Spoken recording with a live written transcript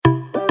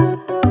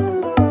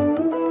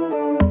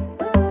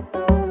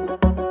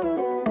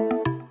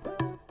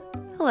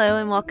Hello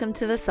and welcome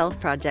to the Self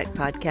Project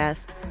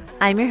podcast.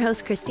 I'm your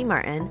host, Christy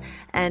Martin,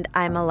 and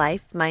I'm a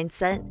life,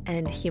 mindset,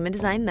 and human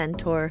design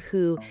mentor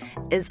who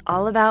is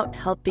all about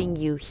helping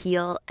you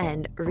heal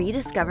and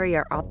rediscover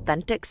your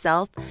authentic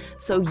self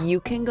so you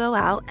can go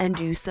out and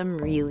do some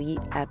really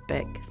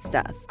epic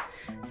stuff.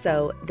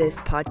 So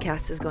this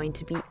podcast is going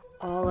to be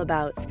all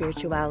about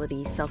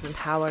spirituality,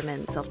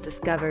 self-empowerment,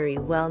 self-discovery,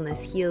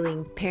 wellness,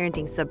 healing,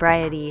 parenting,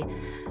 sobriety,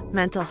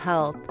 mental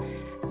health.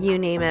 You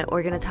name it,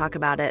 we're going to talk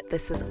about it.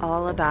 This is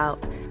all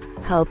about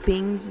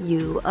helping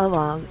you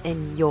along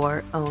in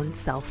your own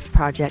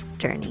self-project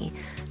journey.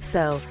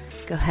 So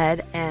go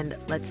ahead and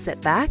let's sit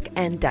back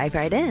and dive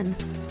right in.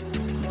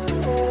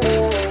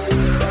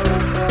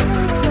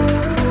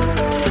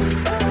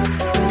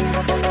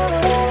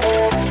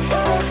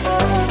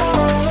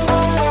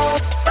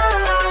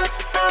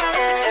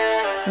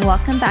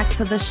 Welcome back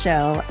to the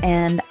show,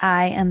 and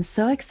I am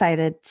so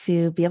excited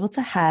to be able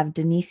to have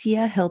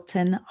Denicia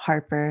Hilton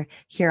Harper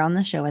here on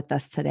the show with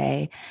us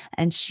today.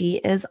 And she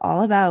is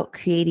all about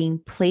creating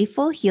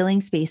playful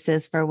healing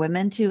spaces for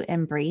women to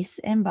embrace,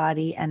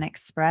 embody, and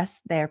express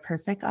their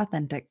perfect,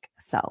 authentic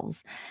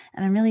selves.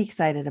 And I'm really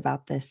excited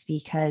about this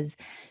because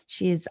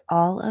she's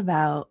all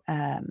about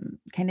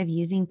kind of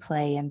using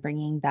play and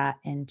bringing that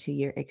into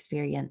your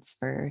experience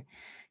for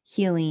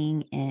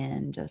healing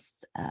and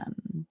just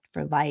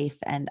for life.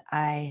 And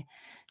I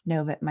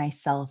know that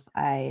myself,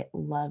 I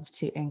love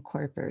to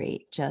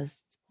incorporate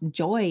just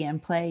joy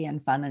and play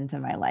and fun into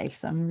my life.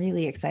 So I'm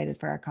really excited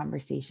for our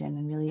conversation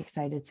and really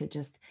excited to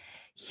just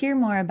hear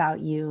more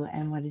about you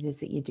and what it is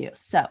that you do.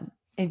 So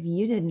if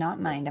you did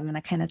not mind, I'm going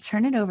to kind of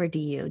turn it over to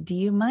you. Do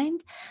you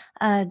mind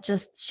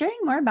just sharing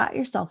more about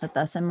yourself with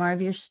us and more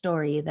of your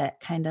story that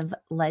kind of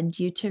led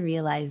you to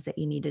realize that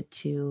you needed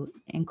to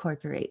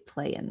incorporate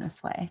play in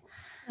this way?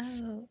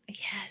 Oh,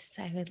 yes,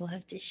 I would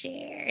love to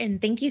share.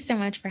 And thank you so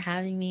much for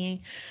having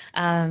me.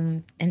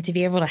 And to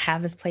be able to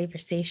have this play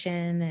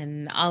conversation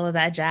and all of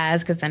that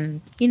jazz, because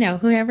then,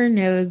 whoever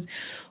knows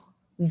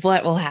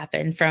what will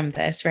happen from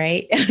this,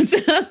 right?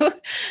 So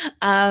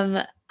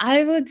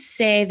I would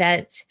say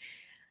that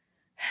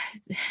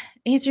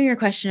answering your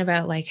question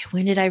about like,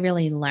 when did I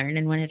really learn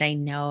and when did I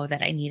know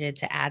that I needed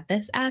to add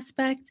this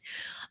aspect?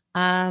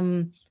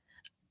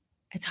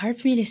 It's hard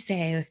for me to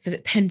say,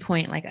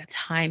 pinpoint like a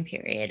time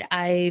period.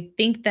 I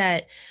think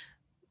that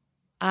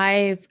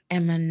I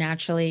am a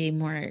naturally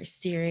more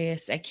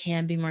serious. I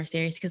can be more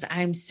serious because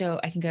I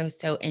can go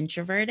so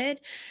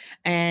introverted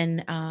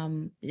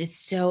and it's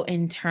so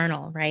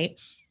internal, right?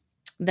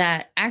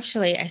 That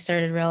actually I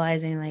started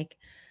realizing like,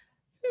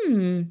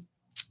 and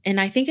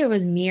I think it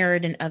was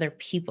mirrored in other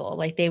people.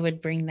 Like they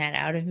would bring that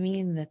out of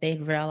me and that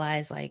they'd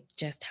realize like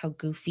just how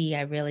goofy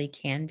I really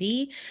can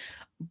be.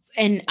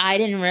 And I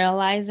didn't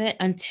realize it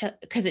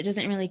because it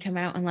doesn't really come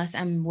out unless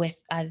I'm with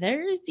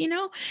others,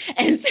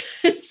 And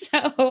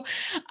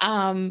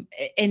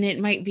and it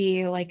might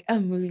be like a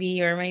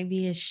movie or it might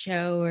be a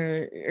show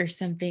or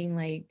something.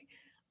 Like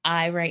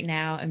I right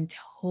now am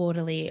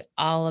totally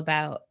all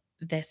about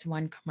this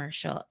one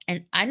commercial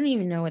and I don't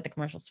even know what the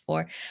commercial's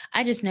for.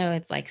 I just know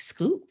it's like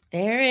Scoop,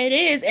 there it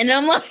is. And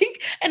I'm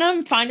like, and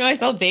I'm finding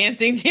myself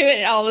dancing to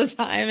it all the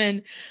time.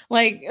 And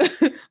like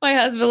my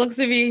husband looks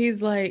at me,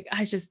 he's like,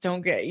 I just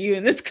don't get you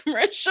in this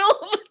commercial.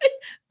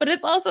 But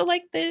it's also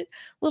like the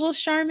little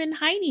Charmin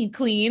Heine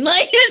clean.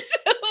 Like it's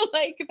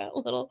like the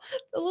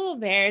little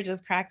bear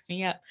just cracks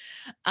me up.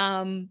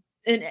 And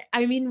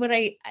I mean, what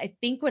I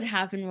think what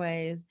happened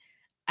was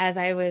as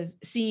I was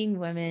seeing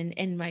women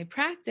in my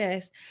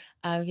practice,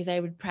 because I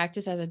would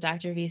practice as a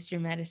doctor of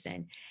Eastern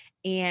medicine,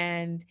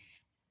 and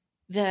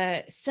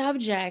the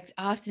subject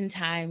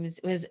oftentimes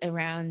was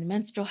around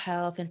menstrual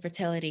health and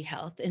fertility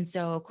health. And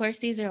so, of course,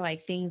 these are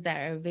like things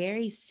that are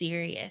very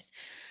serious.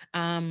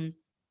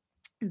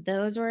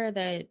 Those were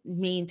the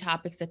main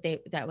topics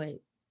that would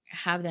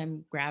have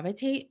them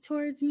gravitate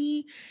towards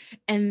me.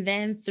 And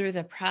then through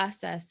the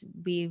process,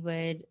 we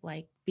would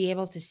like be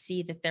able to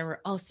see that there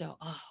were also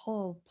a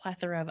whole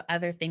plethora of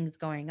other things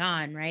going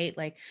on, right?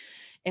 Like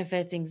if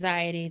it's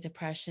anxiety,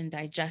 depression,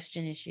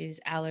 digestion issues,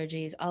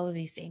 allergies, all of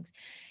these things.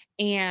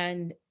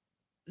 And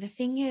the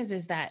thing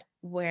is that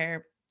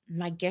where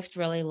my gift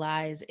really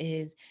lies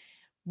is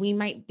we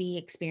might be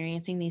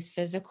experiencing these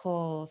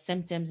physical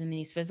symptoms and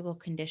these physical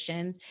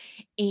conditions.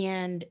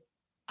 And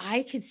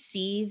I could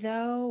see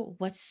though,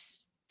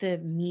 what's the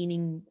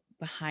meaning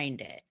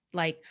behind it?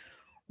 Like,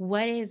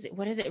 what does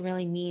it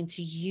really mean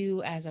to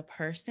you as a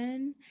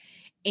person?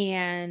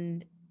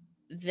 And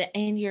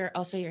your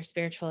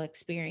spiritual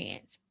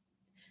experience.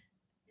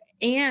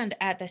 And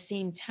at the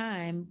same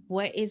time,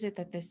 what is it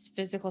that this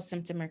physical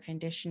symptom or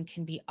condition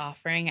can be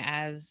offering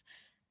as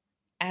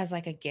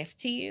like a gift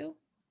to you,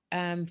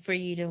 for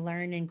you to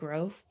learn and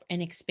grow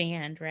and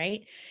expand,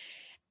 right?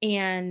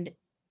 And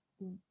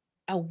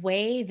a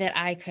way that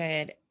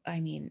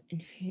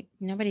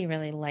nobody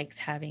really likes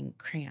having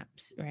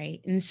cramps, right?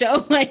 And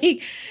so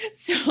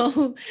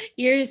so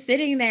you're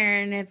sitting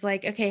there and it's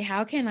like,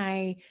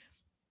 okay,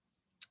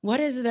 what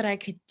is it that I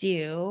could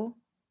do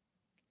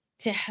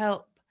to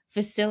help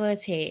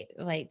facilitate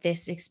like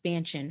this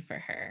expansion for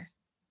her,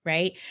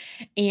 right?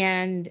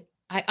 And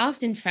I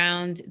often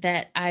found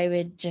that I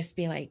would just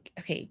be like,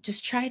 okay,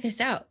 just try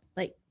this out.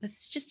 Like,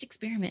 let's just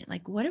experiment.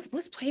 Like, what if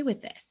let's play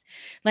with this?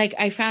 Like,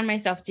 I found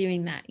myself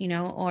doing that,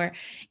 or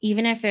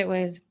even if it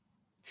was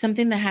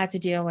something that had to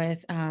deal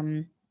with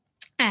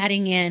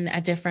adding in a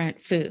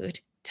different food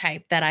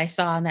type that I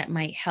saw that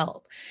might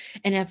help.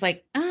 And it's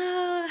like,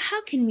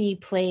 how can we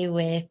play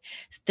with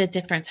the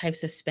different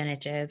types of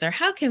spinaches, or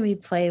how can we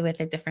play with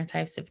the different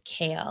types of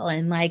kale?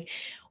 And like,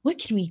 what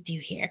can we do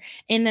here?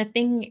 And the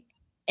thing,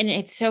 and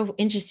it's so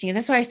interesting. And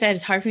that's why I said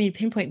it's hard for me to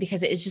pinpoint,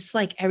 because it's just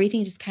like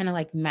everything just kind of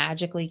like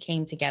magically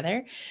came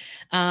together.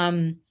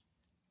 Um,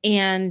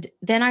 and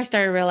then I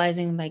started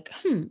realizing, like,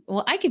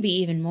 well, I could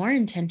be even more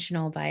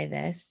intentional by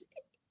this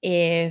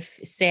if,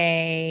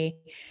 say,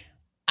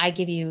 I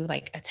give you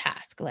like a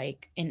task,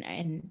 like,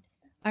 and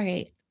all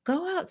right,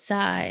 go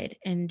outside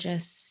and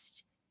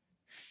just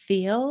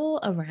feel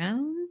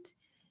around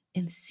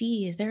and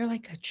see, is there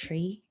like a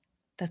tree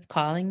that's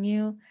calling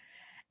you?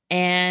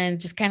 And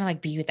just kind of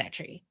like be with that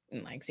tree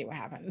and like see what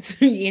happens,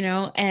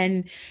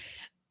 and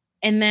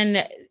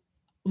then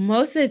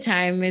most of the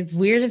time, as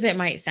weird as it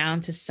might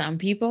sound to some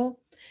people,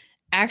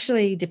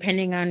 actually,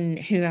 depending on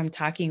who I'm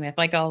talking with,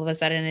 like all of a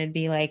sudden it'd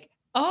be like,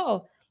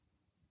 oh,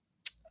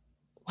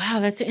 wow,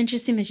 that's so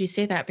interesting that you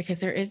say that, because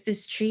there is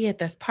this tree at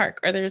this park,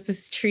 or there's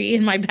this tree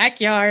in my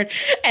backyard.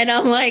 And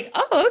I'm like,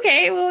 oh,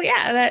 okay, well,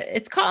 yeah, that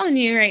it's calling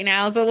you right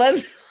now. So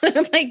let's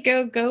like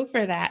go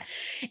for that.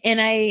 And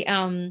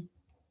I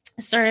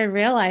started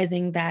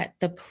realizing that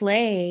the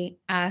play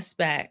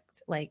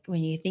aspect, like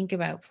when you think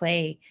about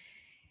play,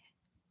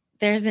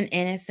 there's an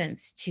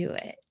innocence to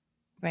it,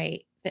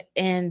 right?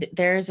 And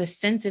there's a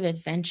sense of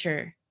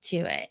adventure to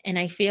it. And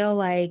I feel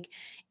like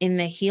in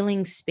the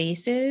healing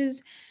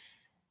spaces,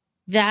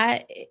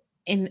 that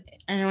in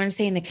and I want to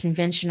say in the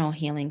conventional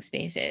healing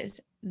spaces,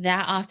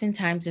 that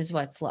oftentimes is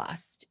what's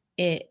lost.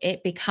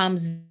 It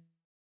becomes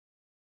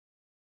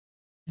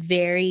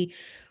very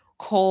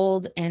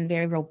cold and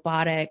very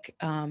robotic,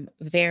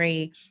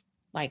 very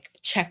like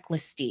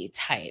checklisty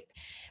type,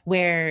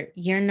 where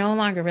you're no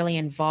longer really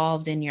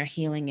involved in your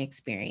healing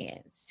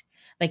experience.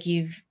 Like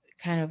you've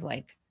kind of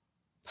like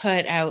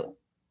put out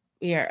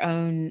your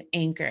own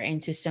anchor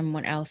into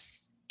someone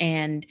else.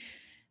 And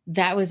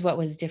that was what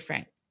was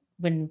different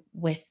when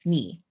with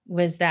me,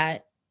 was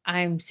that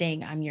I'm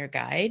saying I'm your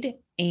guide,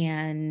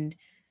 and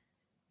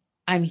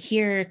I'm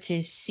here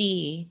to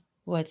see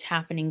what's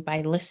happening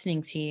by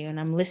listening to you. And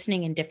I'm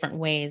listening in different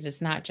ways.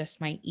 It's not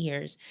just my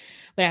ears,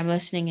 but I'm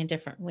listening in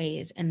different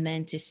ways. And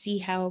then to see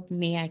how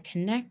may I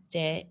connect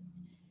it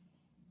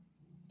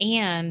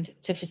and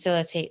to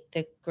facilitate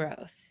the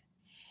growth.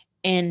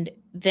 And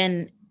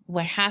then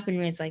what happened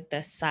was like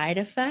the side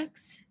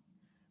effects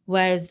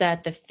was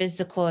that the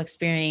physical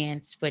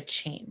experience would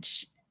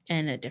change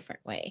in a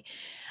different way.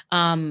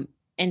 Um,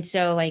 and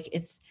so like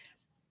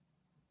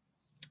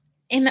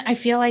and I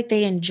feel like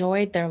they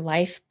enjoyed their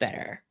life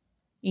better.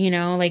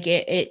 Like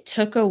it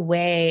took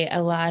away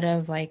a lot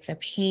of like the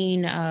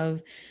pain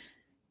of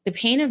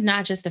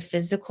not just the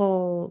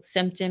physical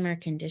symptom or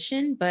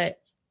condition,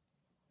 but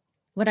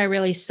what I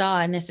really saw,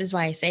 and this is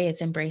why I say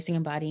it's embracing,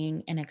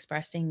 embodying, and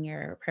expressing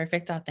your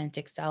perfect,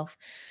 authentic self,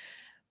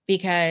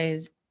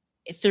 because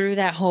through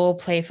that whole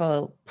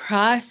playful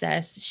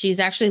process,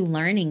 she's actually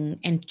learning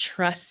and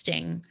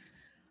trusting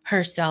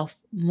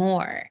herself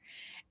more.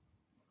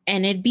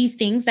 And it'd be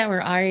things that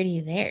were already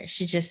there.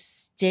 She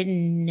just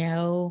didn't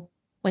know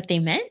what they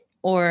meant,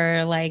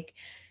 or like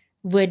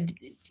would,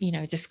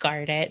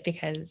 discard it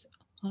because,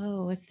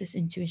 oh, what's this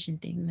intuition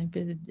thing? Like,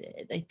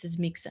 it doesn't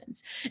make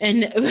sense.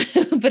 And,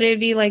 but it'd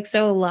be like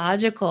so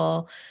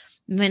logical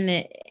and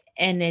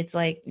it's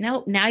like,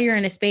 no, now you're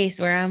in a space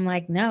where I'm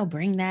like, no,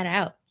 bring that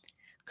out.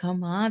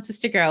 Come on,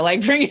 sister girl,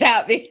 like bring it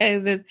out,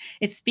 because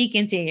it's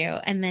speaking to you.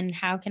 And then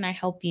how can I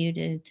help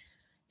you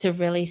to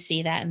really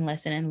see that and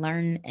listen and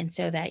learn, and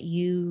so that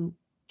you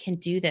can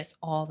do this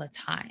all the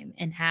time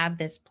and have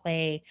this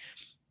play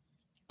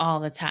all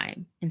the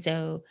time. And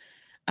so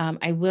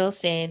I will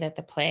say that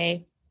the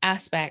play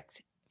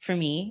aspect for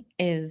me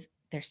is,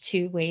 there's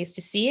two ways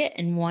to see it.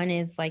 And one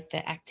is like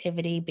the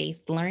activity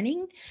based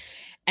learning.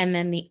 And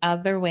then the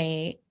other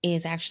way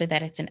is actually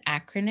that it's an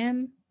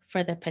acronym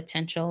for the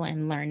potential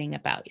and learning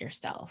about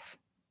yourself.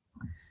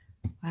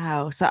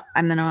 Wow. So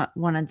I'm going to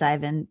want to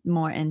dive in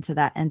more into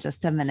that in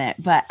just a minute.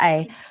 But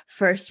I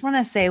first want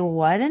to say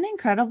what an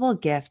incredible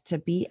gift to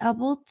be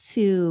able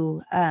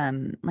to,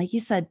 like you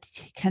said,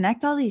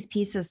 connect all these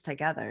pieces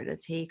together, to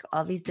take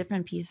all these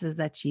different pieces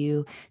that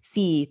you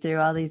see through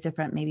all these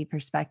different maybe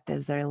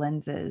perspectives or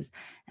lenses,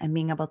 and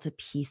being able to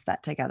piece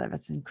that together.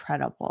 That's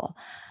incredible.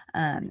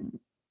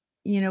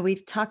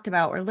 We've talked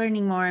about, we're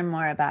learning more and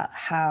more about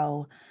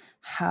how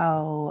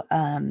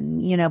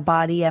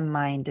body and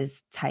mind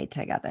is tied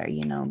together,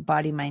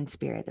 body, mind,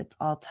 spirit, it's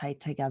all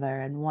tied together,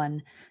 and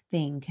one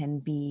thing can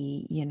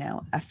be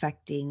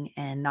affecting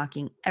and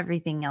knocking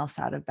everything else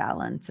out of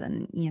balance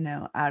and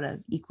out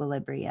of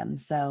equilibrium.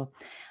 So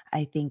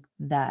I think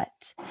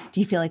that, do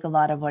you feel like a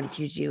lot of what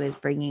you do is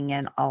bringing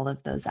in all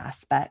of those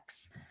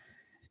aspects?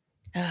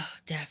 Oh,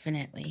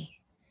 definitely.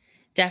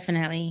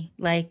 Definitely.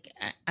 Like,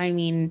 I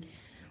mean,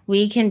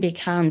 we can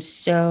become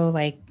so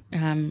like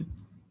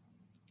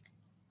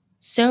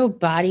so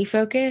body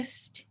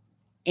focused.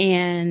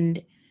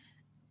 And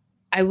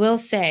I will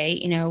say,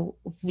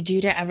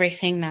 due to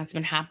everything that's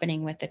been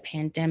happening with the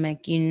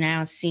pandemic, you're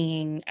now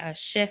seeing a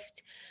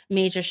shift,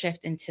 major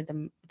shift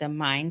into the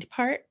mind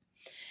part.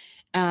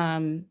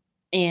 Um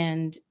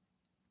and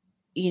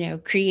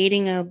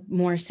creating a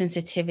more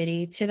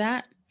sensitivity to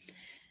that.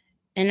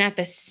 And at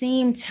the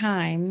same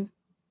time,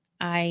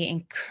 I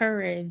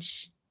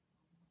encourage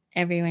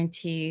everyone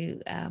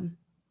to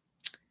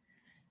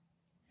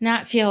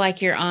not feel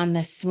like you're on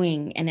the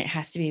swing and it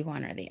has to be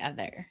one or the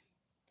other.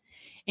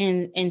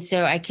 And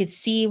so I could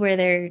see where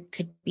there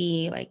could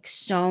be like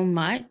so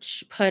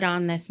much put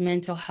on this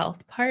mental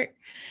health part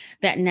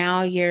that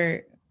now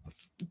you're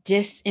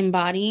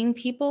disembodying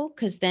people,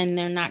 because then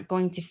they're not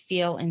going to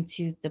feel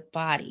into the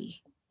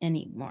body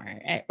anymore,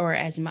 or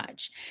as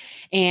much.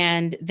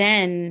 And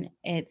then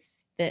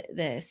it's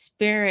the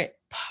spirit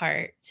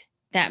part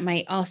that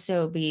might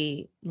also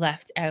be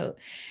left out.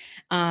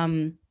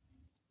 um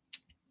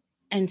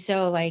and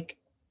so like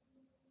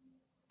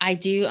I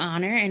do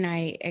honor, and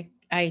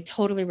I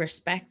totally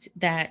respect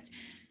that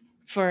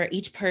for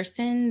each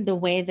person, the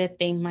way that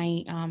they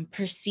might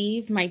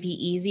perceive might be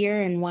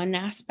easier in one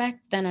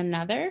aspect than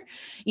another.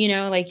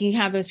 Like you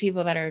have those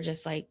people that are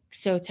just like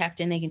so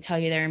tapped in, they can tell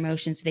you their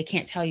emotions, but they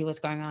can't tell you what's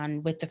going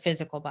on with the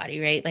physical body,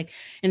 right? Like,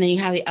 and then you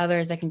have the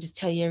others that can just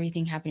tell you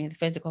everything happening with the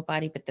physical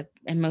body, but the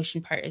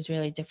emotion part is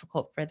really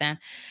difficult for them.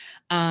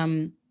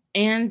 Um,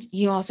 and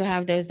you also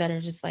have those that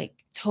are just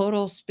like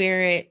total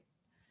spirit,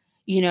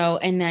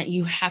 and that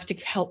you have to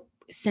help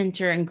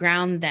center and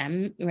ground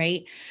them,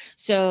 right?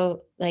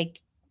 So,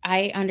 like,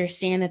 I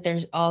understand that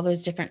there's all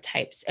those different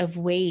types of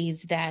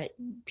ways that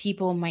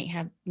people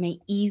may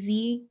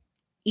easily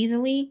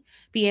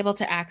be able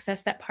to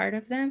access that part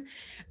of them.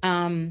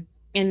 And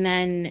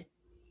then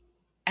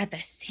at the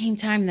same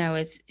time, though,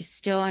 it's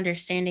still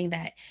understanding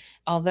that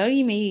although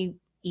you may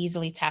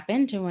easily tap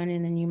into one,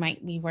 and then you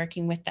might be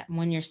working with that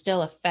one, you're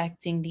still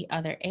affecting the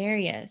other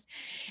areas.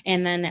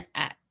 And then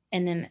at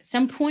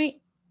some point,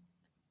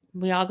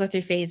 we all go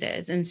through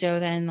phases. And so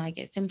then like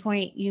at some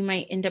point you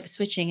might end up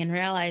switching and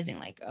realizing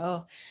like,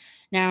 oh,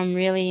 now I'm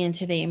really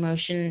into the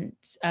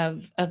emotions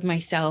of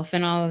myself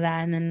and all of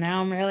that. And then now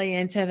I'm really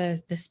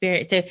into the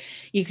spirit. So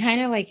you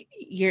kind of like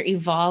you're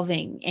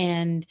evolving.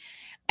 And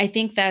I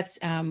think that's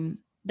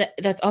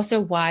also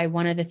why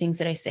one of the things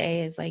that I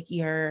say is like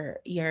your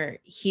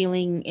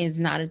healing is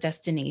not a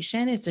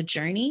destination, it's a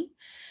journey.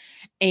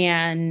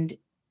 And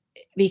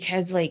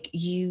because like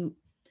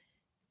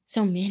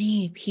so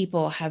many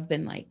people have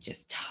been like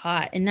just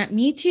taught, and not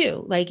me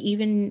too, like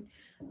even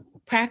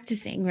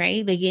practicing,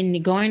 right? Like in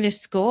going to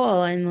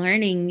school and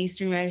learning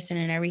Eastern medicine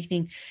and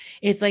everything.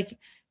 It's like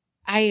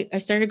I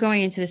started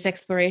going into this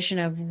exploration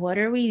of what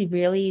are we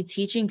really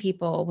teaching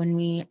people when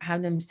we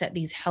have them set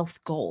these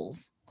health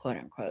goals, quote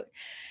unquote.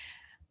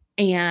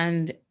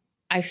 And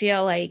I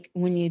feel like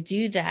when you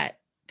do that,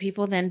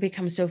 people then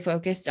become so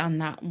focused on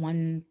that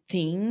one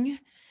thing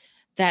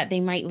that they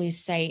might lose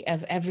sight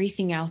of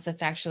everything else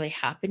that's actually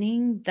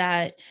happening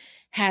that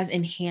has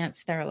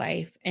enhanced their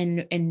life,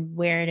 and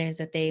where it is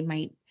that they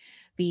might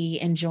be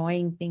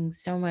enjoying things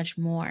so much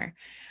more.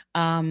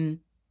 um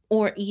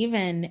or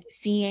even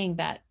seeing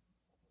that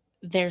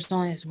there's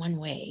only this one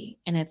way,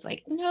 and it's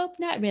like, nope,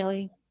 not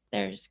really.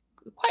 There's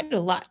quite a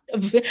lot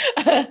of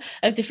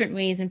of different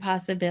ways and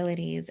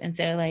possibilities. And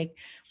so like,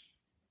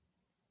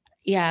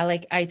 yeah,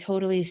 like I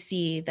totally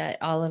see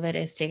that all of it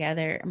is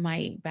together.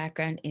 My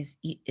background is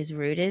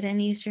rooted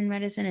in Eastern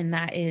medicine, and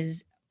that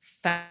is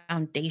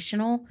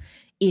foundational.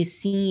 Is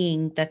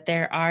seeing that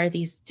there are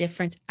these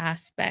different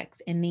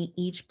aspects, and they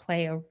each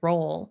play a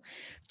role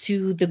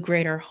to the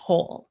greater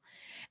whole.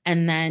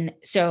 And then,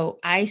 so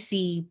I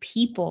see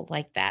people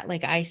like that.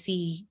 Like I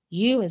see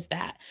you as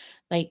that,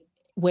 like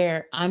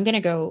where I'm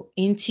gonna go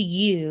into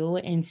you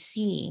and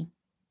see,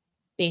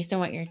 based on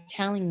what you're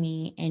telling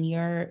me and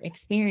your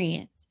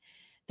experience,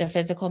 the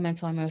physical,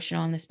 mental,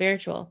 emotional, and the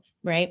spiritual,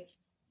 right?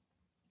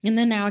 And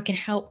then now I can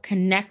help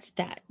connect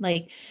that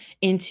like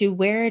into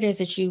where it is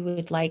that you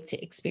would like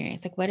to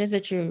experience. Like what is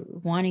it you're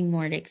wanting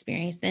more to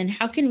experience? And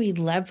how can we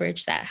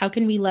leverage that? How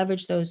can we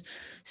leverage those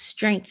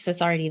strengths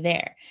that's already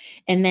there?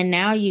 And then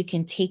now you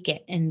can take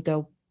it and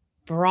go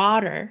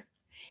broader,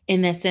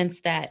 in the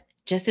sense that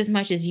just as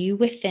much as you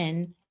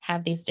within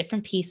have these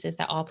different pieces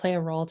that all play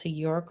a role to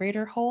your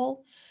greater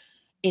whole,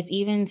 it's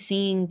even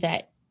seeing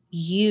that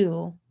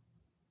you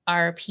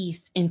are a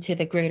piece into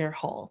the greater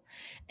whole.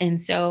 And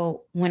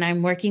so when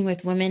I'm working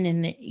with women,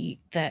 and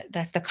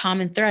that's the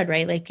common thread,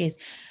 right? Like is,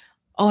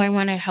 oh, I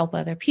want to help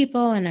other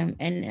people, and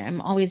I'm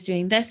always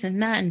doing this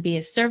and that and be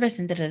of service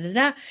and da da da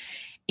da.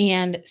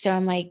 And so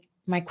I'm like,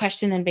 my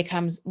question then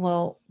becomes,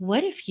 well,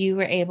 what if you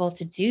were able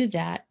to do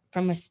that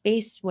from a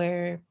space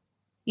where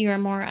you are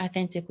more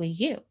authentically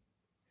you?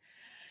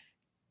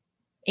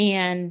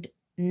 And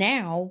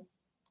now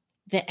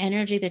the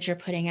energy that you're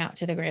putting out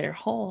to the greater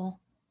whole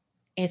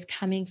is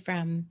coming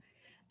from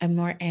a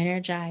more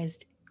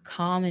energized,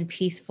 calm, and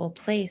peaceful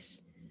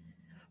place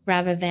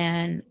rather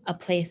than a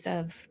place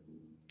of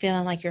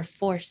feeling like you're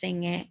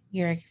forcing it,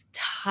 you're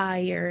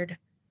tired,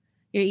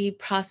 you're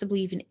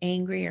possibly even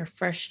angry or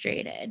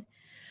frustrated,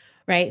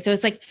 right? So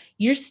it's like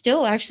you're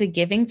still actually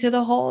giving to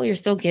the whole, you're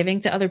still giving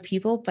to other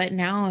people, but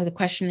now the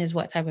question is,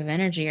 what type of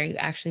energy are you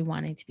actually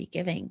wanting to be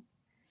giving?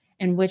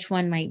 And which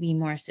one might be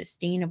more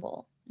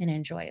sustainable and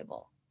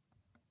enjoyable?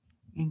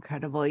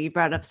 Incredible. You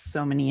brought up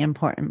so many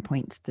important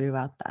points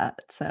throughout that.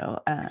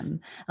 So I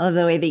love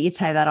the way that you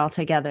tie that all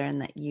together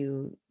and that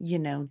you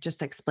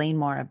just explain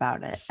more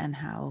about it and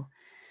how,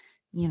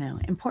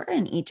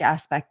 important each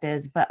aspect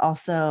is, but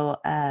also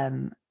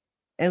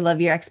I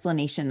love your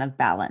explanation of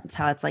balance,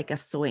 how it's like a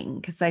swing,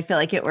 because I feel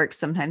like it works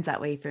sometimes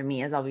that way for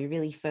me, as I'll be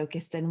really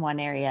focused in one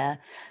area,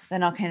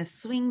 then I'll kind of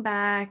swing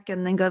back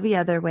and then go the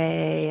other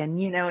way. And,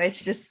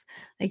 it's just,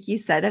 like you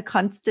said, a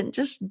constant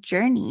just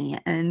journey.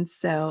 And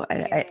so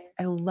I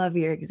love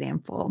your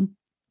example.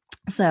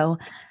 So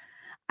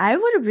I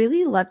would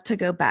really love to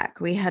go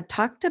back. We had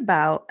talked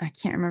about, I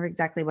can't remember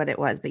exactly what it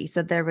was, but you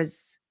said it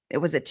was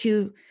a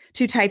two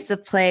types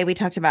of play. We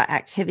talked about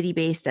activity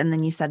based, and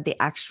then you said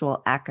the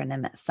actual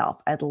acronym itself.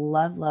 I'd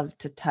love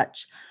to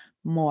touch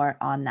more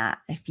on that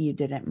if you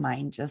didn't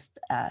mind just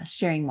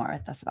sharing more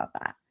with us about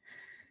that.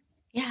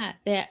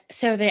 Yeah.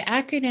 So the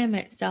acronym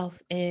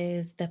itself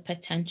is the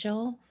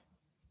potential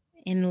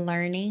in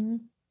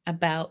learning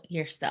about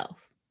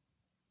yourself.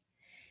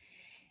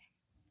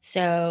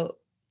 So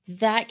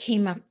that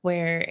came up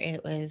where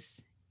it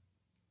was,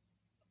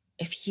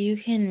 if you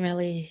can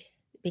really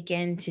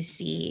begin to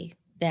see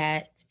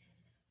that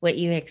what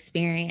you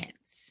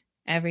experience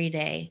every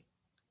day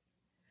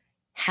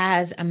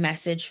has a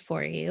message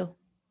for you,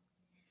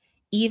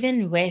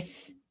 even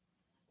with,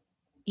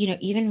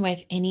 even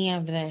with any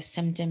of the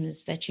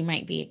symptoms that you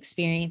might be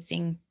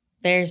experiencing,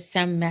 there's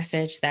some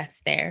message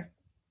that's there.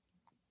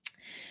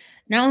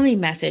 Not only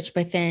message,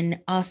 but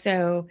then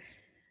also,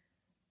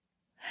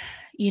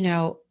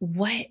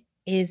 what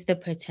is the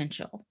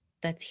potential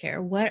that's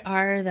here? What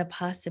are the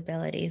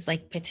possibilities,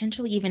 like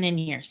potential even in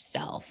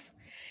yourself?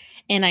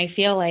 And I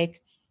feel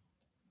like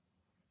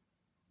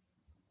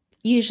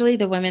usually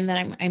the women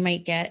that I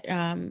might get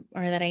or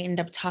that I end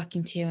up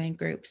talking to in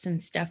groups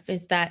and stuff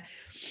is that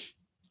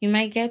you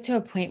might get to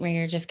a point where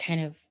you're just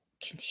kind of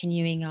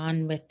continuing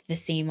on with the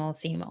same old,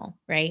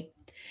 right?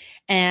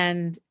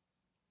 And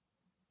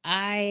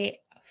I'm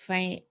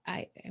trying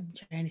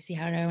to see,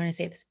 how do I want to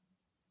say this?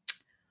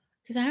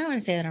 Because I don't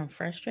want to say that I'm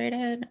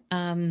frustrated.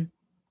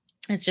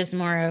 It's just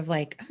more of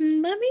like,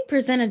 let me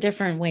present a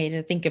different way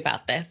to think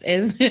about this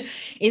is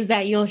is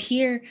that you'll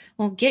hear,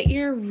 well, get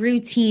your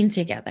routine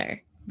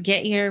together,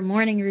 get your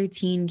morning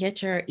routine,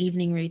 get your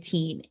evening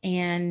routine.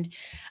 And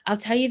I'll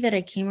tell you that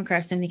I came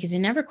across something because it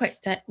never quite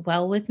set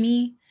well with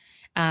me.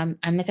 I'm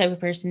the type of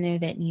person though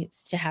that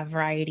needs to have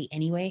variety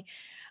anyway.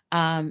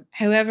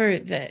 However,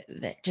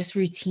 the just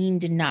routine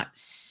did not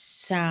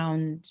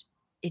sound,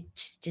 it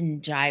just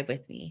didn't jive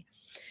with me.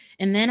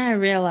 And then I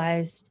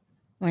realized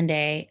one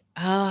day,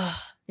 oh,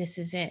 this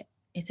is it.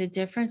 It's a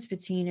difference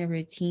between a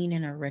routine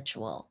and a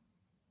ritual.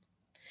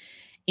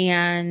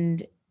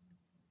 And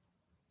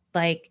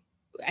like,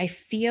 I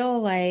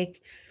feel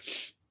like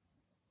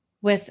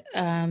with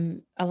a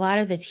lot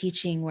of the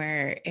teaching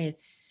where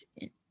it's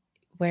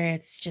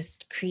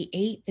just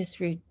create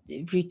this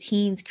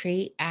routines,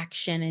 create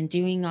action and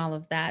doing all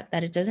of that,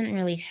 that it doesn't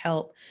really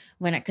help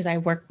when because I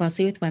work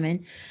mostly with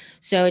women.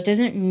 So it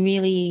doesn't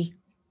really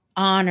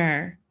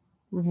honor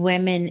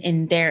women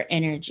in their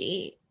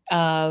energy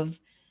of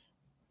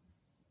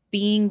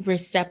being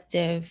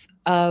receptive,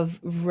 of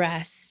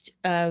rest,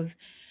 of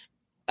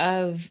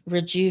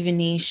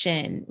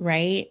rejuvenation,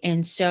 right?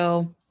 And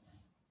so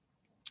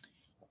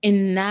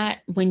in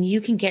that, when you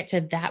can get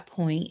to that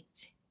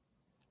point,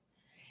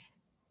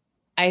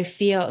 I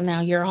feel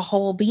now you're a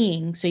whole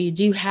being. So you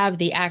do have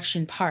the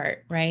action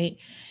part, right?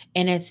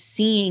 And it's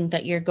seeing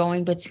that you're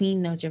going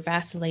between those, you're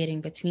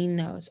vacillating between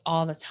those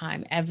all the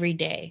time, every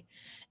day.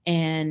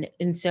 And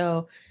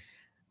so,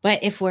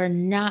 but if we're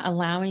not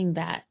allowing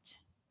that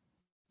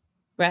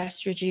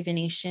rest,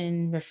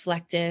 rejuvenation,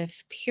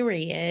 reflective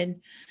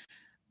period,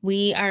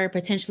 we are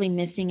potentially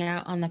missing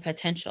out on the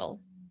potential,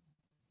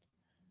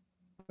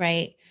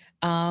 right?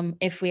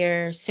 If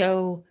we're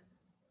so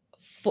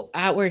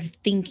outward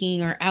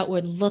thinking or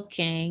outward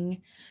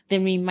looking,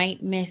 then we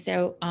might miss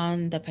out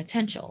on the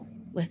potential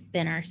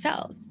within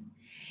ourselves.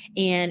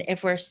 And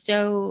if we're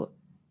so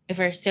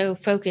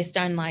focused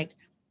on like,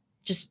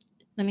 just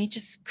let me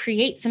just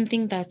create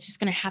something that's just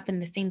going to happen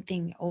the same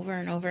thing over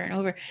and over and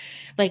over,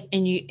 like,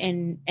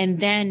 and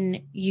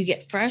then you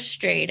get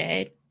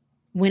frustrated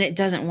when it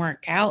doesn't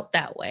work out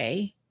that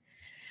way,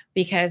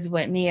 because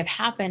what may have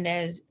happened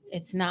is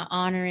it's not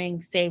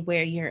honoring, say,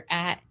 where you're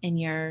at in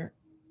your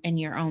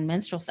own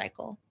menstrual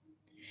cycle.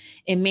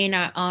 It may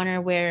not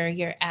honor where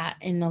you're at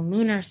in the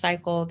lunar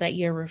cycle that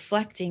you're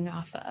reflecting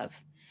off of.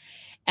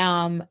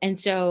 And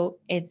so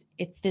it's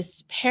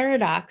this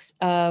paradox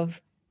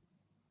of,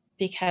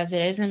 because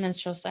it is a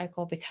menstrual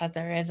cycle, because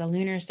there is a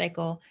lunar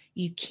cycle,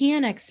 you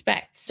can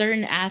expect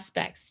certain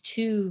aspects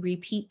to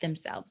repeat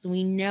themselves.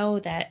 We know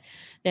that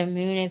the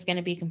moon is going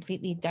to be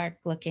completely dark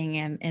looking,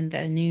 and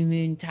the new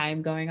moon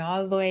time going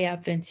all the way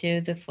up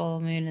into the full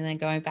moon and then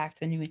going back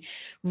to the new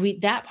moon.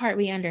 That part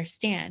we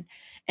understand.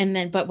 And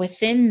then, but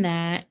within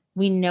that,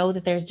 we know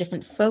that there's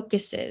different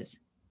focuses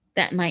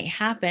that might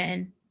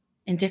happen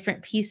and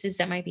different pieces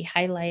that might be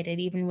highlighted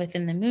even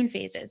within the moon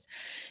phases.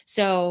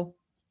 So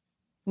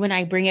when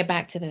I bring it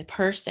back to the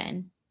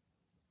person,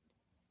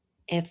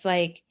 it's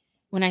like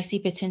when I see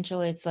potential,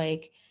 it's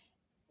like,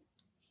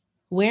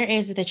 where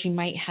is it that you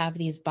might have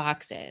these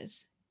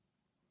boxes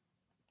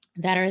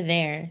that are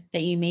there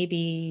that you may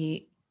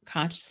be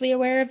consciously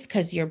aware of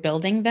because you're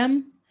building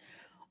them?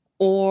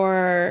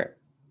 Or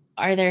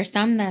are there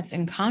some that's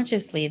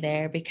unconsciously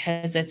there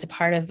because it's a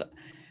part of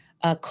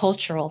a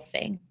cultural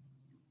thing?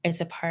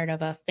 It's a part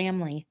of a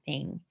family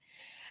thing.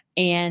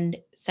 And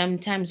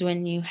sometimes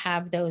when you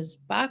have those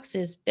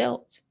boxes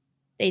built,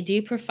 they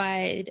do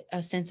provide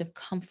a sense of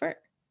comfort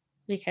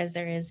because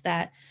there is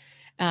that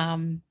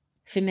um,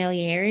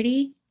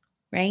 familiarity,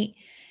 right?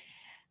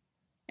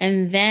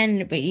 And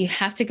then, but you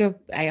have to go,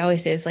 I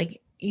always say, it's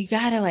like, you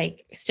got to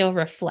like still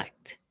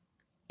reflect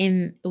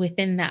in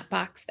within that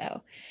box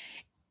though.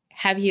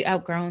 Have you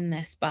outgrown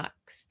this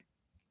box?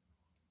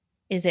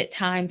 Is it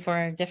time for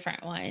a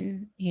different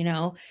one?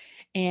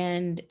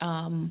 And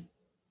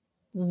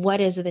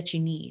what is it that you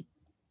need?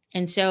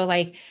 And so,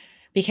 like,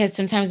 because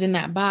sometimes in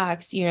that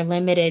box, you're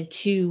limited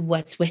to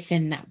what's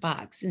within that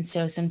box. And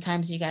so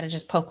sometimes you got to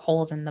just poke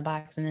holes in the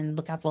box and then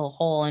look out the little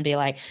hole and be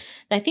like,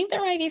 I think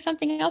there might be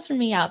something else for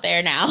me out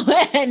there now.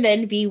 And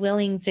then be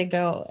willing to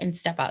go and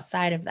step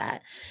outside of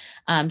that.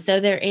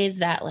 So there is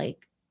that,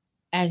 like,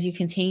 as you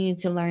continue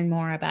to learn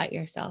more about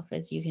yourself,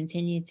 as you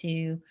continue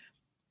to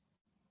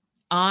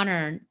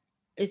honor,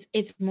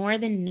 it's more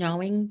than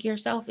knowing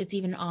yourself, it's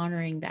even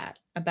honoring that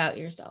about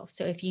yourself.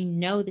 So if you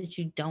know that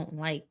you don't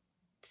like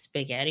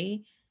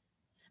spaghetti,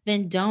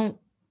 then don't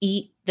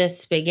eat the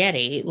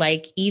spaghetti.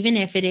 Like, even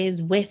if it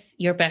is with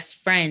your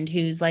best friend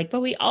who's like,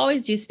 but we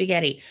always do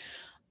spaghetti.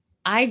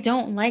 I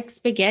don't like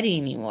spaghetti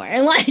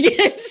anymore.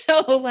 Like, so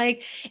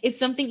like, it's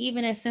something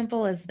even as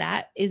simple as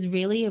that is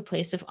really a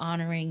place of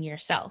honoring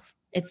yourself.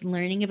 It's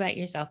learning about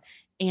yourself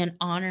and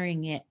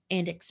honoring it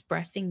and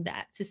expressing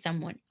that to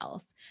someone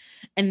else.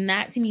 And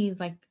that to me is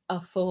like a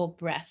full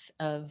breath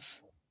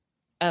of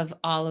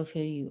all of who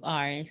you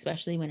are, and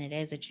especially when it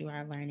is that you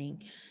are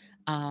learning.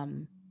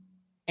 And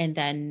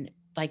then,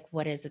 like,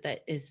 what is it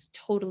that is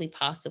totally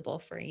possible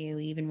for you,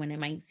 even when it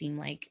might seem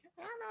like,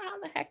 I don't know how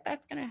the heck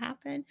that's going to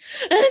happen.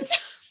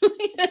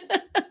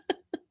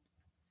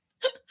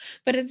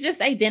 But it's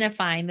just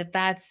identifying that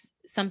that's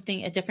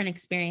something, a different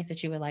experience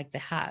that you would like to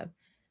have,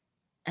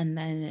 and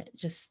then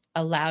just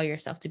allow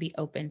yourself to be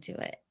open to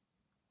it.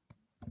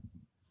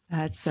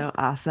 That's so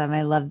awesome.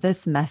 I love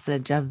this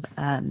message of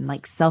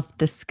like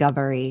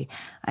self-discovery.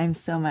 I'm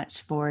so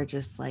much for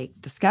just like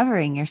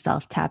discovering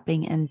yourself,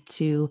 tapping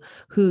into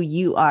who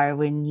you are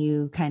when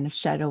you kind of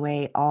shed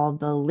away all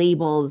the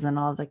labels and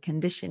all the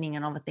conditioning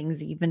and all the things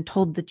that you've been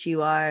told that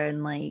you are,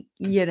 and like,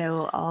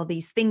 all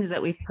these things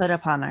that we put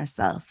upon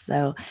ourselves.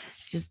 So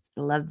just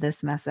love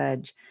this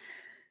message.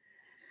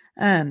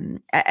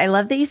 I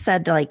love that you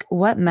said, like,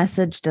 what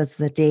message does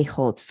the day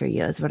hold for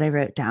you is what I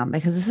wrote down,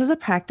 because this is a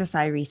practice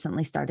I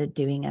recently started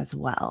doing as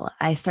well.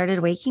 I started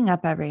waking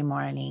up every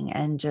morning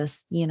and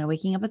just,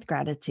 waking up with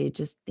gratitude,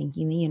 just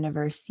thanking the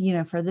universe,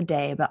 for the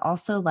day, but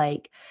also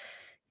like,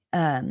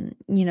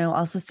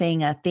 also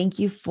saying a thank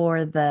you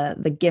for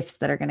the gifts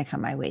that are going to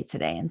come my way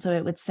today. And so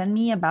it would send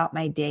me about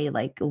my day,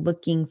 like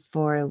looking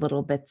for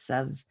little bits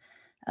of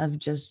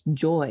just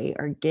joy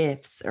or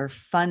gifts or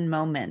fun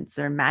moments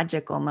or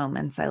magical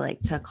moments, I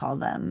like to call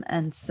them.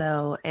 And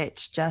so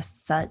it's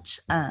just such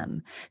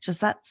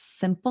just that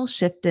simple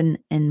shift in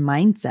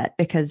mindset,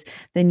 because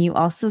then you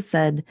also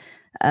said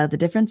the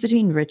difference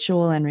between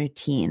ritual and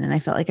routine. And I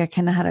felt like I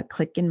kind of had a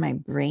click in my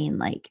brain,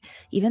 like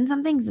even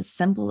something as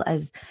simple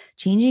as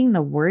changing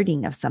the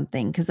wording of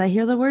something. Cause I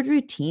hear the word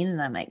routine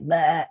and I'm like,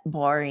 bleh,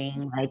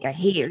 boring. Like I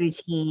hate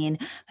routine.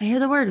 I hear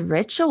the word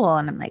ritual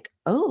and I'm like,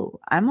 oh,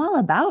 I'm all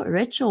about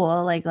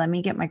ritual. Like, let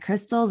me get my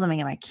crystals, let me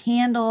get my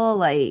candle,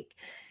 like,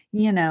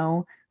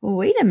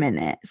 wait a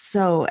minute.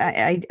 So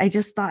I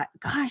just thought,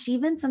 gosh,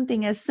 even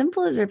something as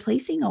simple as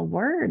replacing a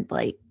word,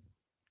 like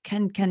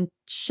can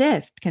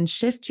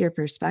shift your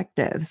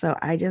perspective. So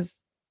I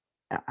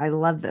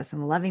love this.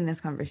 I'm loving this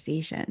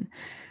conversation.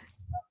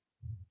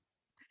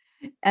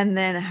 And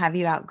then have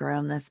you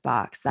outgrown this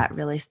box? That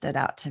really stood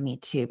out to me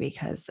too,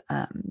 because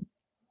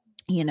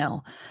you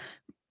know,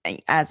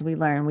 as we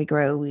learn, we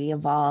grow, we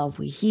evolve,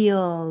 we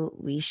heal,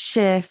 we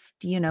shift,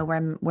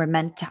 we're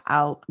meant to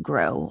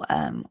outgrow.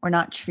 We're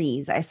not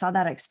trees. I saw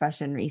that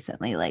expression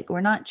recently. Like, we're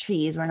not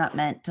trees, we're not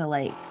meant to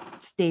like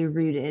stay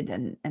rooted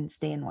and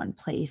stay in one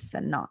place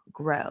and not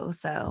grow.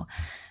 So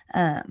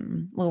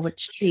well,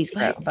 which trees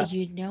grow, But but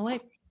you know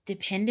what?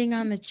 depending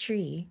on the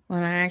tree,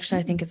 well, I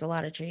think it's a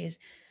lot of trees.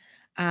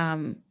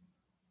 Um,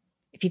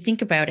 if you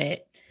think about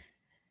it,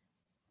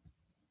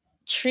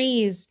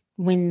 trees,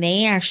 when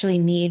they actually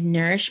need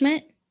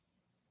nourishment,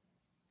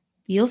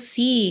 you'll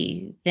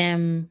see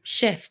them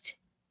shift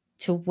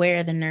to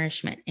where the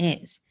nourishment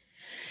is.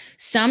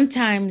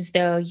 Sometimes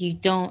though, you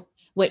don't,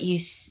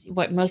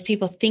 what most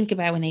people think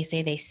about when they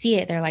say they see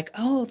it, they're like,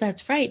 "Oh,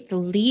 that's right. The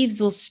leaves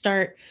will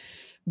start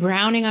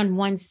browning on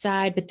one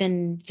side, but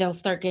then they'll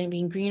start getting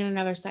being green on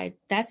another side."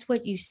 That's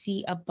what you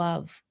see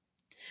above.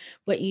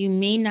 What you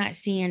may not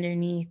see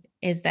underneath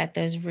is that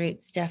those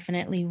roots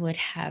definitely would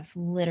have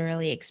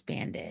literally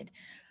expanded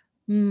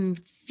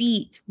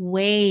feet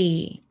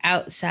way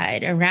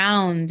outside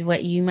around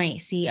what you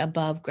might see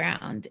above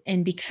ground.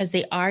 And because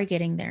they are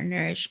getting their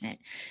nourishment,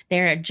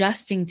 they're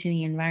adjusting to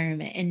the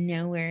environment and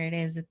know where it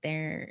is that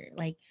they're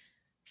like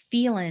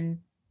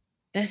feeling,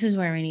 this is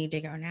where we need to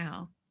go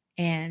now.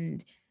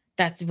 And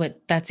that's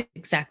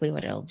exactly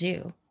what it'll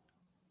do.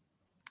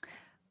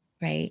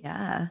 Right.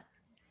 Yeah.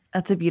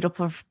 That's a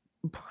beautiful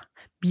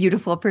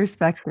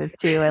perspective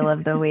too. I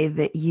love the way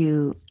that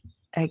you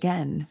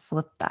again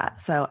flip that.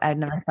 So I'd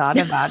never thought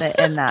about it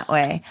in that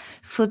way.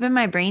 Flipping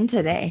my brain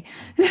today.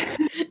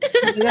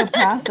 I'm gonna go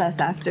process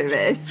after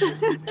this.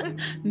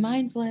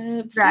 Mind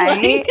flips.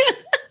 Right? Like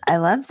I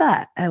love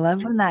that. I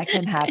love when that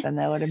can happen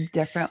though. What a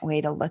different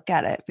way to look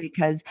at it,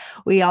 because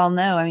we all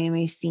know, I mean,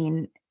 we've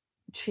seen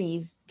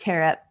trees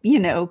tear up,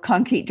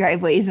 concrete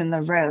driveways in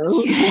the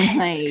road and yes.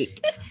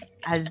 like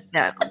as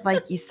that,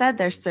 like you said,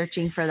 they're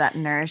searching for that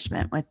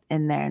nourishment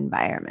within their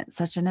environment.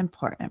 Such an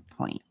important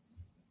point.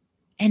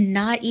 And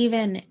not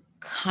even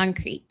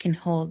concrete can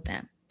hold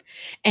them.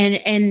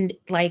 And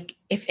like,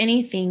 if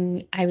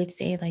anything, I would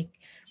say like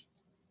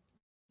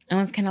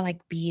almost kind of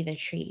like be the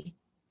tree,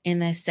 in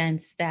the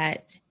sense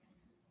that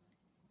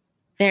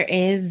there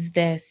is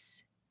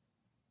this,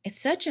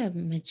 it's such a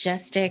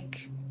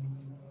majestic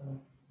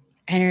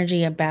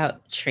energy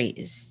about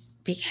trees,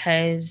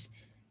 because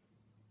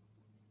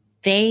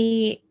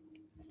they,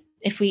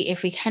 if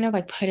we kind of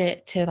like put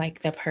it to like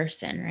the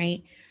person,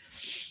 right,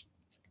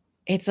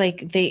 it's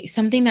like they,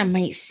 something that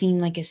might seem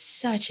like is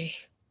such a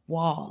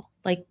wall,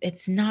 like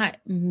it's not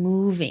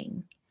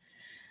moving,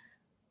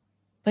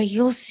 but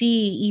you'll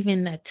see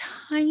even the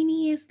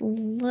tiniest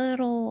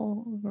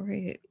little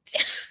root,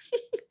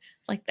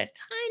 like the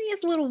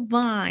tiniest little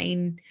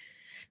vine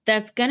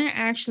that's going to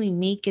actually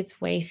make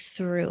its way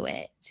through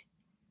it.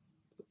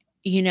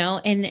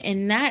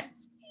 And that,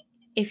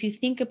 if you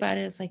think about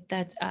it, it's like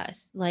that's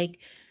us. Like,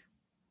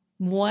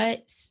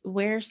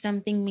 where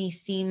something may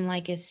seem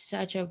like it's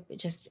such a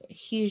just a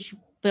huge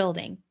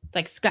building,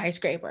 like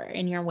skyscraper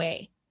in your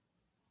way,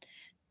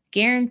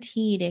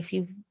 guaranteed, if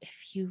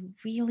you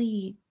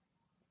really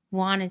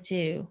wanted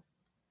to,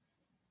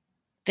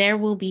 there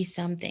will be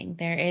something.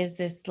 There is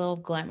this little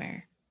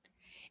glimmer.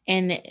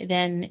 And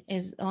then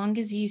as long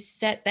as you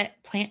set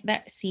that, plant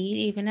that seed,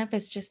 even if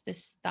it's just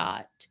this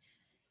thought,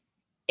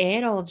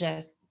 it'll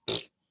just,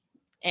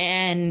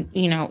 and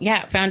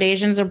yeah,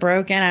 foundations are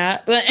broken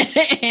up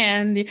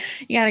and you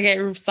got to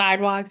get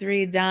sidewalks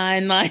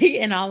redone, like,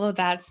 and all of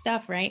that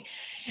stuff, right?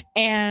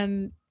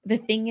 And the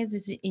thing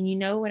is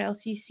and what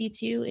else you see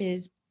too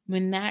is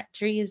when that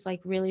tree is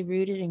like really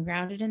rooted and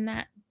grounded in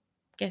that,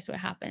 guess what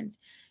happens?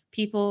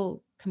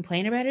 People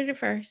complain about it at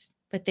first,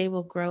 but they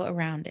will grow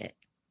around it.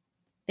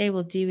 They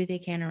will do what they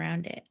can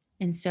around it.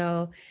 And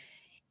so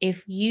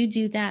if you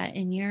do that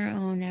in your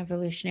own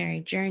evolutionary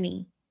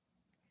journey,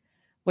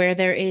 where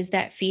there is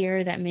that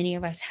fear that many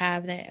of us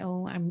have, that,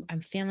 oh, I'm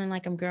feeling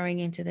like I'm growing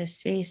into this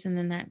space, and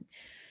then that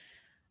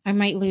I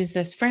might lose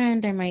this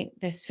friend, I might,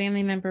 this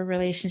family member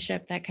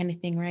relationship, that kind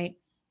of thing, right?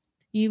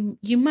 You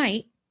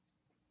might,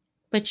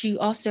 but you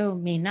also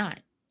may not.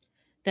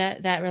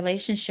 That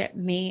relationship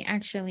may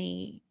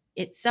actually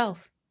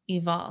itself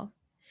evolve,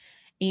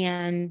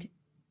 and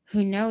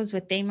who knows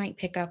what they might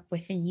pick up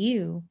within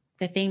you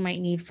that they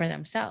might need for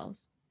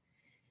themselves.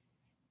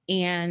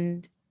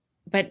 And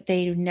but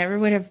they never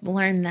would have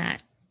learned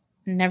that,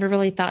 never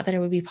really thought that it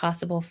would be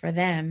possible for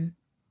them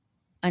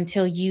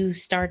until you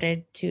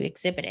started to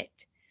exhibit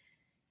it.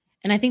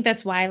 And I think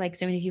that's why like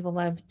so many people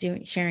love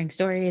doing sharing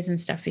stories and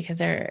stuff, because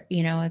they're,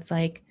 it's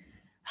like,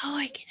 oh,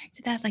 I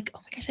connected that, like,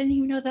 oh my gosh, I didn't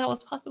even know that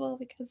was possible,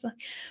 because like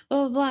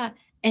blah blah blah.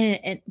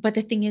 And but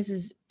the thing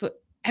is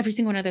but every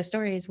single one of those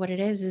stories, what it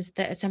is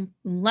that at some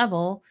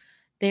level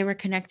they were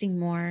connecting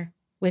more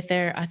with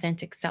their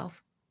authentic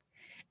self,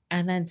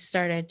 and then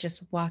started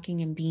just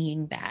walking and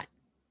being that,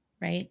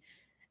 right?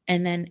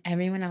 And then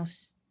everyone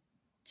else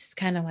just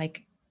kind of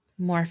like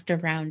morphed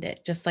around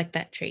it, just like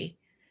that tree,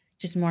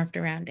 just morphed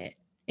around it.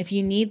 If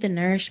you need the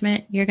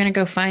nourishment, you're going to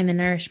go find the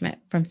nourishment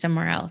from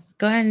somewhere else.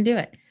 Go ahead and do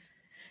it.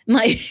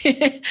 Like,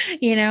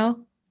 you know,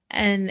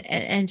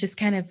 and just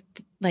kind of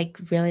like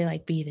really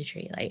like be the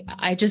tree. Like,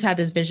 I just had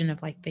this vision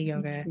of like the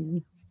yoga,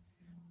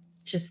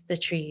 just the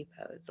tree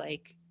pose,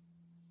 like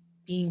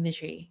being the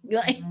tree. Oh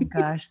Like, my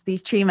gosh,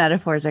 these tree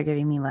metaphors are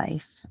giving me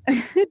life.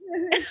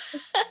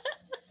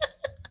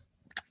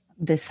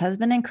 This has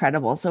been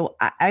incredible. So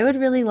I would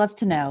really love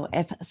to know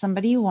if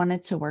somebody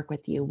wanted to work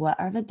with you, what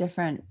are the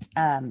different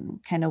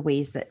kind of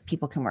ways that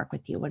people can work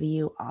with you? What do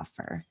you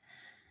offer?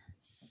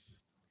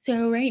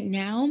 So right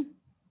now,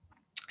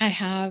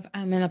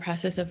 I'm in the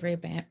process of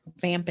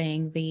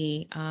revamping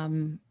the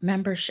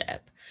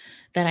membership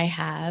that I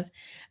have,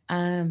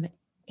 um,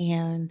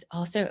 and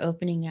also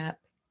opening up,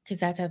 because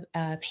that's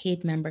a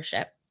paid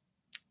membership,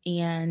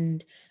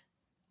 and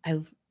I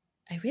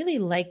I really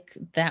like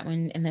that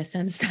one in the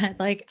sense that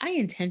like I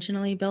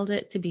intentionally build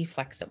it to be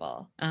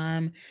flexible.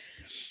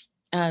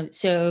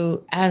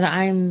 So as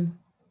I'm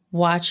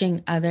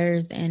watching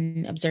others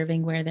and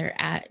observing where they're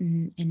at,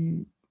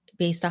 and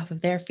based off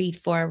of their feed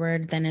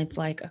forward, then it's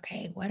like,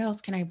 okay, what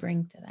else can I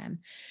bring to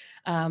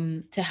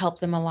them to help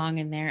them along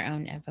in their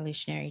own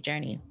evolutionary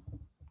journey?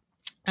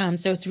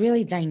 So it's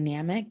really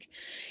dynamic.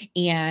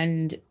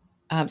 And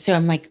so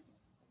I'm like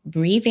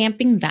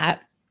revamping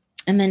that.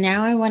 And then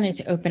now I wanted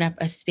to open up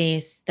a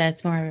space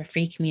that's more of a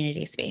free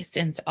community space.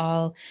 And it's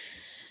all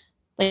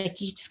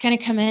like you just kind of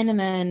come in, and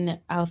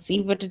then I'll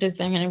see what it is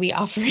I'm going to be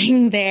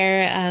offering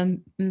there.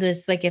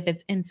 This, like, if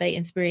it's insight,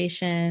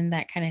 inspiration,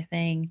 that kind of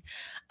thing.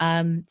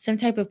 Some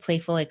type of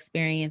playful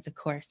experience, of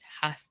course,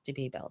 has to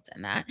be built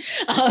in that.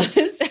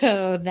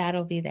 So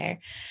that'll be there.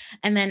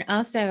 And then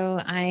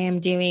also, I am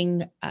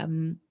doing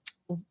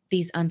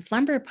these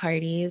unslumber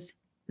parties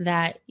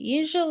that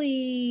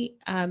usually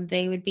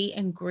they would be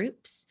in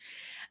groups,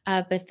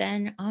 but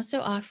then also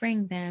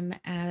offering them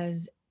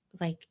as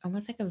like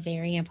almost like a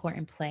very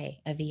important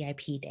play, a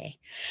VIP day.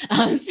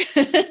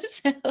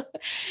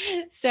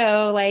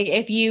 So like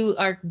if you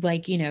are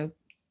like,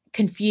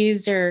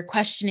 confused or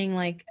questioning,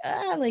 like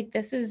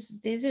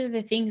these are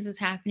the things that's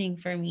happening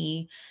for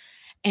me,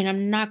 and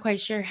I'm not quite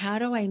sure, how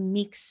do I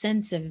make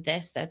sense of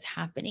this that's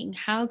happening?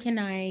 How can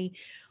I,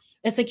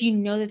 it's like,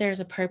 that there's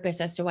a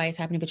purpose as to why it's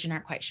happening, but you're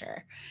not quite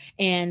sure.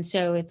 And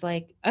so it's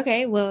like,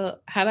 okay,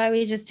 well, how about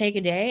we just take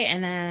a day,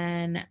 and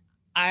then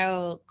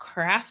I'll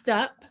craft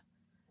up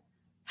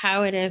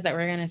how it is that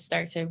we're going to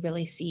start to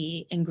really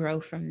see and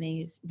grow from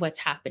these, what's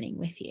happening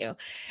with you.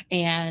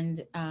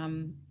 And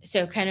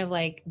so kind of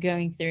like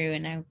going through,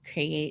 and I'll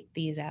create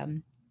these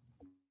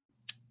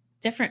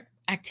different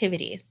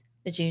activities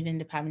that you'd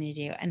end up having to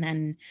do. And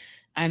then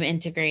I'm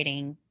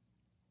integrating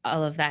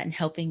all of that and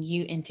helping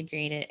you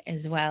integrate it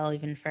as well,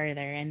 even further.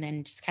 And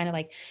then just kind of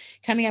like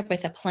coming up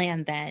with a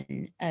plan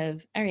then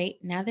of, all right,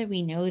 now that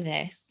we know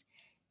this,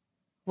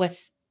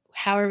 what's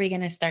how are we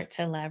going to start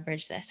to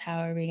leverage this? How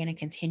are we going to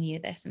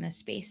continue this in this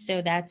space?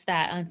 So that's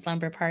that on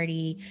slumber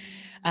party,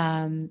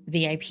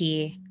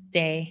 VIP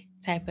day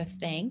type of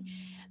thing.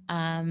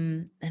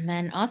 And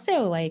then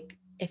also, like,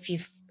 if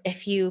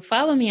you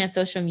follow me on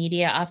social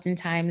media,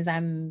 oftentimes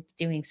I'm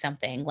doing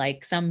something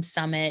like some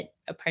summit,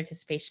 a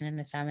participation in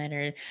a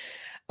summit,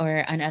 or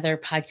another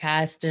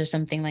podcast or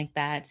something like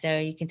that. So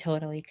you can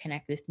totally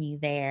connect with me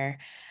there.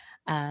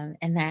 And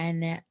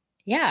then,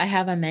 yeah, I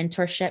have a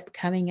mentorship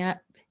coming up,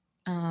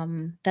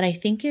 that I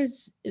think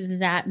is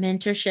that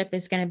mentorship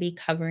is going to be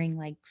covering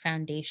like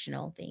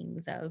foundational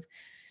things of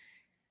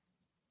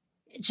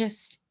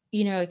just,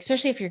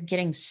 especially if you're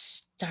getting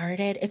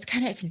started. It's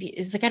kind of confusing.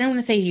 It's like, I don't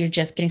want to say you're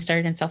just getting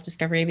started in self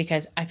discovery,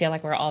 because I feel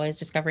like we're always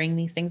discovering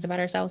these things about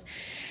ourselves.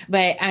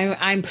 But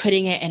I'm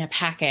putting it in a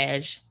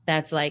package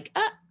that's like,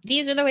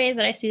 these are the ways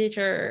that I see that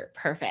you're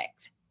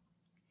perfect,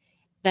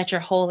 that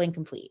you're whole and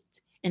complete.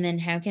 And then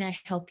how can I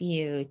help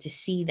you to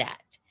see that?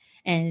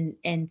 And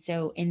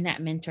so in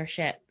that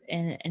mentorship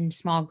and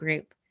small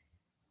group,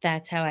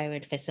 that's how I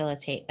would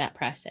facilitate that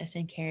process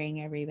and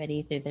carrying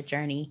everybody through the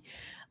journey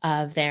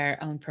of their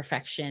own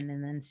perfection,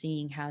 and then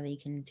seeing how they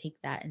can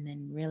take that and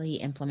then really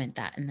implement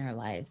that in their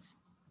lives.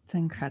 It's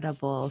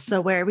incredible.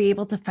 So where are we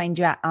able to find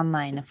you at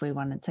online if we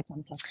wanted to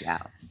come check you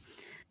out?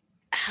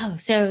 Oh,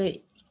 so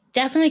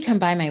definitely come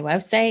by my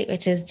website,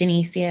 which is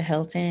Denicea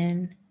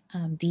Hilton,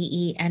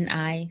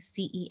 DENICEA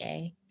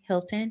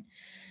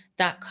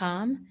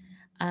Hilton.com.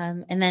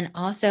 And then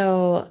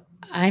also,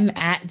 I'm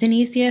at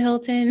Denicea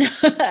Hilton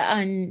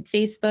on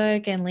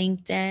Facebook and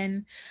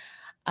LinkedIn.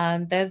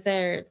 Those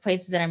are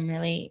places that I'm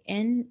really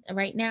in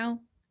right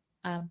now.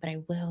 But I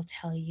will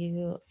tell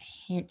you,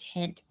 hint,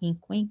 hint,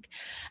 wink, wink.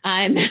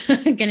 I'm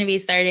going to be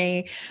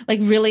starting, like,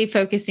 really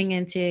focusing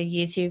into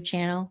YouTube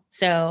channel.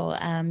 So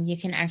you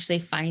can actually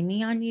find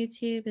me on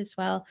YouTube as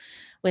well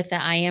with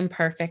the I Am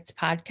Perfect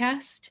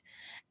podcast.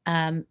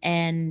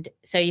 And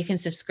so you can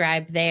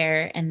subscribe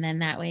there, and then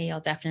that way you'll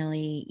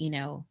definitely,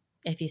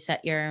 if you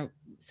set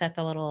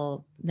the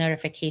little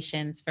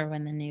notifications for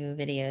when the new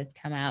videos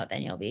come out,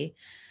 then you'll be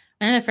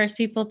one of the first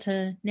people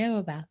to know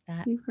about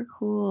that. Super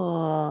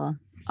cool.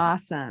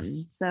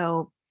 Awesome.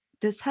 So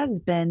this has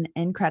been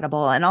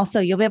incredible. And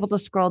also you'll be able to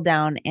scroll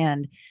down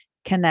and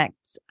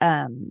connect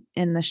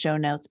in the show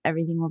notes.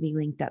 Everything will be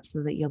linked up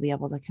so that you'll be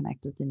able to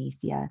connect with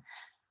Anicia.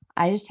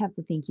 I just have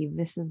to thank you.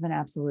 This has been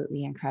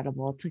absolutely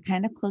incredible. To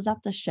kind of close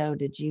out the show,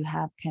 did you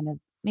have kind of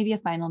maybe a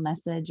final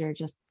message or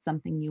just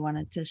something you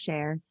wanted to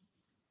share?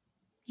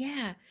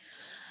 Yeah.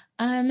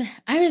 I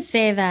would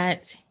say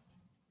that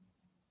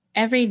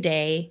every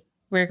day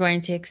we're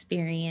going to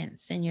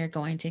experience, and you're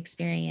going to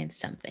experience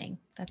something.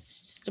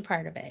 That's just a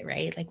part of it,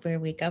 right? Like we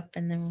wake up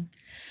and then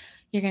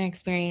you're going to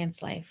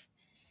experience life.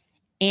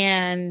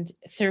 And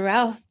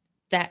throughout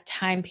that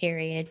time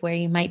period where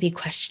you might be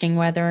questioning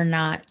whether or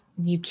not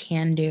you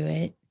can do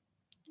it,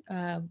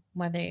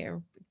 whether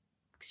you're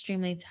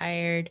extremely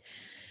tired,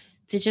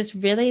 to just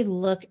really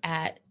look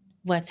at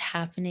what's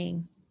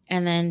happening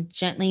and then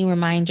gently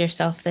remind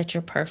yourself that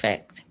you're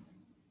perfect.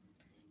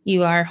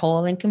 You are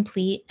whole and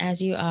complete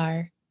as you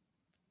are.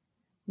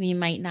 We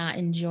might not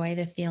enjoy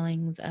the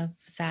feelings of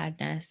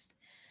sadness,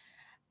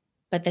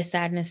 but the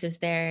sadness is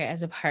there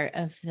as a part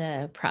of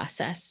the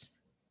process.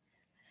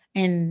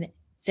 And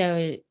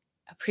so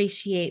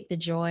appreciate the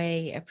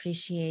joy,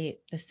 appreciate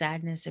the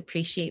sadness,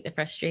 appreciate the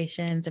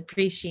frustrations,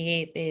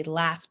 appreciate the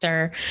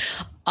laughter.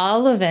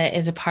 All of it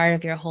is a part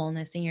of your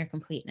wholeness and your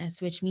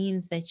completeness, which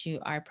means that you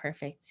are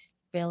perfect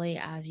really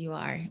as you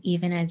are,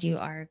 even as you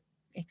are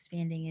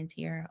expanding into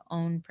your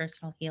own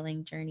personal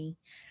healing journey.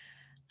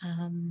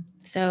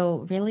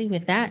 So really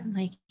with that,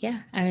 like,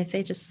 yeah, I would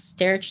say just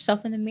stare at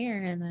yourself in the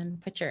mirror and then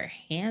put your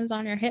hands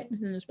on your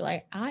hips and just be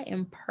like, I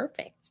am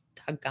perfect.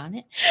 Doggone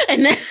it.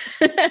 And then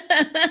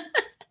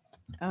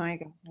Oh my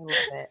gosh, I love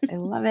it. I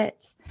love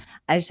it.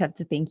 I just have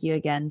to thank you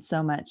again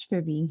so much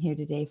for being here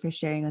today, for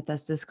sharing with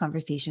us. This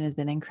conversation has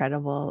been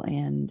incredible.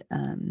 And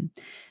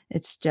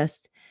it's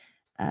just,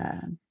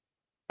 uh,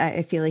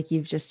 I feel like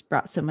you've just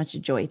brought so much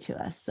joy to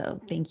us.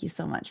 So thank you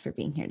so much for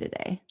being here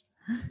today.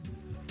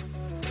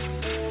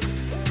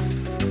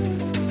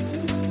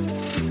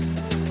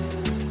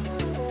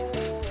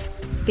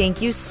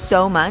 Thank you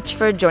so much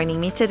for joining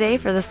me today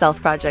for the Self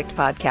Project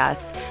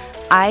podcast.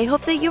 I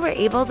hope that you were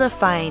able to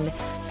find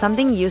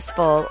something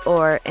useful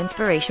or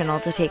inspirational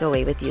to take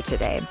away with you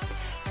today.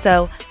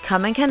 So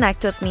come and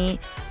connect with me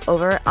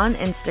over on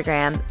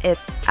Instagram.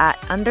 It's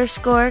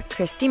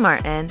 @_Christy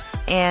Martin,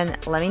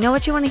 and let me know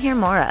what you want to hear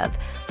more of.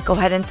 Go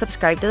ahead and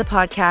subscribe to the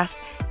podcast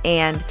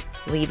and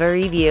leave a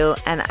review,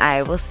 and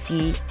I will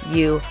see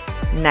you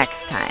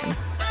next time.